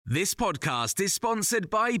This podcast is sponsored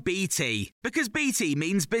by BT, because BT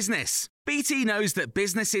means business. BT knows that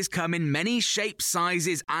businesses come in many shapes,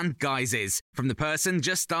 sizes and guises, from the person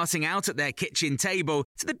just starting out at their kitchen table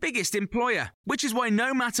to the biggest employer, which is why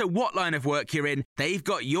no matter what line of work you're in, they've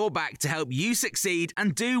got your back to help you succeed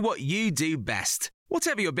and do what you do best.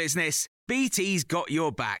 Whatever your business, BT's got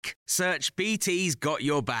your back. Search BT's got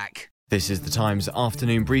your back. This is the Times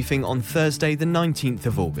afternoon briefing on Thursday the 19th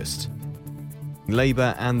of August.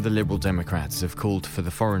 Labour and the Liberal Democrats have called for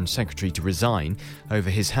the Foreign Secretary to resign over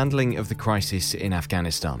his handling of the crisis in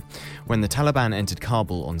Afghanistan. When the Taliban entered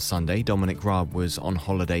Kabul on Sunday, Dominic Raab was on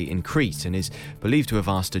holiday in Crete and is believed to have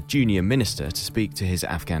asked a junior minister to speak to his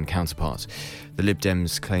Afghan counterpart. The Lib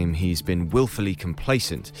Dems claim he's been willfully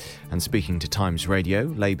complacent, and speaking to Times Radio,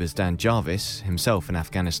 Labour's Dan Jarvis, himself an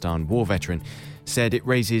Afghanistan war veteran, said it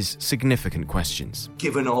raises significant questions.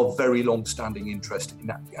 Given our very long-standing interest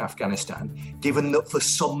in Afghanistan, given that for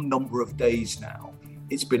some number of days now,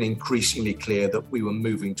 it's been increasingly clear that we were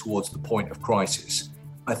moving towards the point of crisis,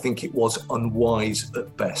 I think it was unwise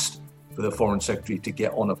at best for the Foreign Secretary to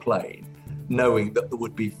get on a plane, knowing that there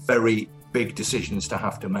would be very big decisions to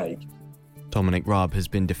have to make. Dominic Raab has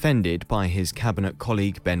been defended by his cabinet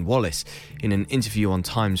colleague Ben Wallace. In an interview on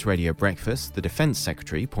Times Radio Breakfast, the Defence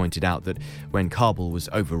Secretary pointed out that when Kabul was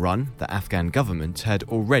overrun, the Afghan government had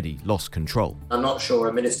already lost control. I'm not sure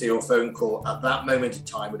a ministerial phone call at that moment in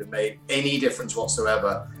time would have made any difference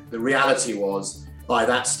whatsoever. The reality was, by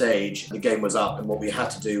that stage, the game was up, and what we had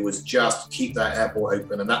to do was just keep that airport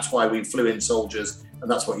open, and that's why we flew in soldiers,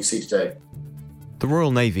 and that's what you see today. The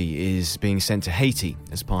Royal Navy is being sent to Haiti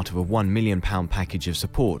as part of a £1 million package of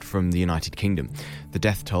support from the United Kingdom. The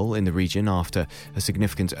death toll in the region after a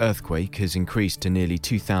significant earthquake has increased to nearly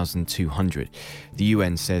 2,200. The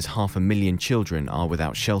UN says 500,000 children are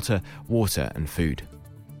without shelter, water and food.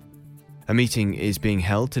 A meeting is being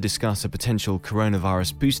held to discuss a potential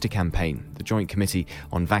coronavirus booster campaign. The Joint Committee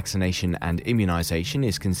on Vaccination and Immunisation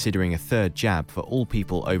is considering a third jab for all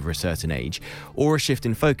people over a certain age, or a shift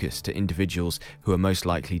in focus to individuals who are most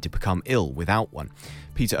likely to become ill without one.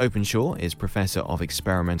 Peter Openshaw is Professor of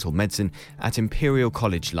Experimental Medicine at Imperial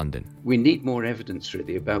College London. We need more evidence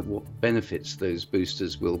really about what benefits those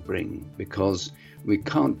boosters will bring, because we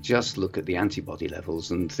can't just look at the antibody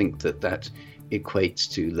levels and think that equates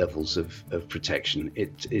to levels of protection.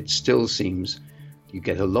 It still seems you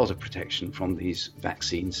get a lot of protection from these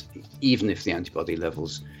vaccines, even if the antibody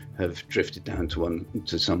levels have drifted down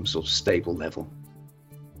to some sort of stable level.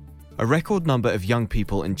 A record number of young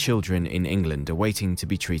people and children in England are waiting to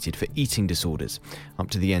be treated for eating disorders. Up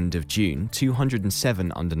to the end of June,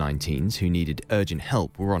 207 under-19s who needed urgent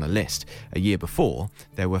help were on a list. A year before,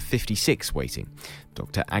 there were 56 waiting.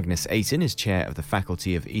 Dr. Agnes Ayton is chair of the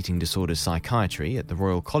Faculty of Eating Disorders Psychiatry at the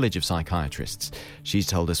Royal College of Psychiatrists. She's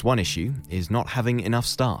told us one issue is not having enough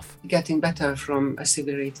staff. Getting better from a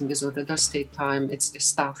severe eating disorder does take time. It's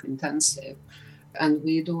staff intensive. And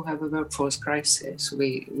we do have a workforce crisis.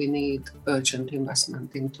 We need urgent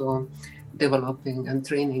investment into developing and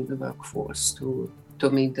training the workforce to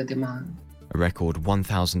meet the demand. A record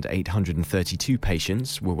 1,832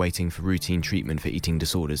 patients were waiting for routine treatment for eating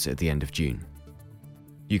disorders at the end of June.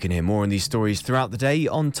 You can hear more on these stories throughout the day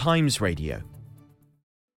on Times Radio.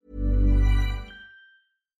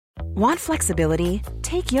 Want flexibility?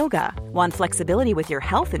 Take yoga. Want flexibility with your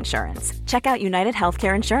health insurance? Check out United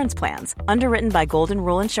Healthcare Insurance Plans. Underwritten by Golden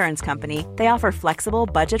Rule Insurance Company, they offer flexible,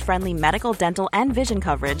 budget-friendly medical, dental, and vision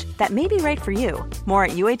coverage that may be right for you. More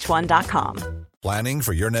at uh1.com. Planning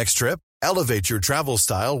for your next trip? Elevate your travel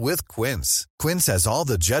style with Quince. Quince has all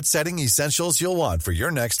the jet-setting essentials you'll want for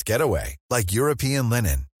your next getaway, like European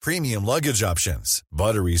linen, premium luggage options,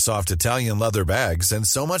 buttery soft Italian leather bags, and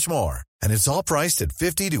so much more. And it's all priced at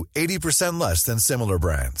 50 to 80% less than similar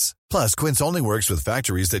brands. Plus, Quince only works with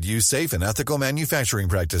factories that use safe and ethical manufacturing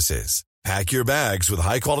practices. Pack your bags with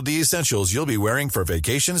high-quality essentials you'll be wearing for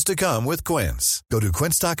vacations to come with Quince. Go to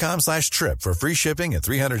quince.com/trip for free shipping and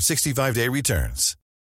 365-day returns.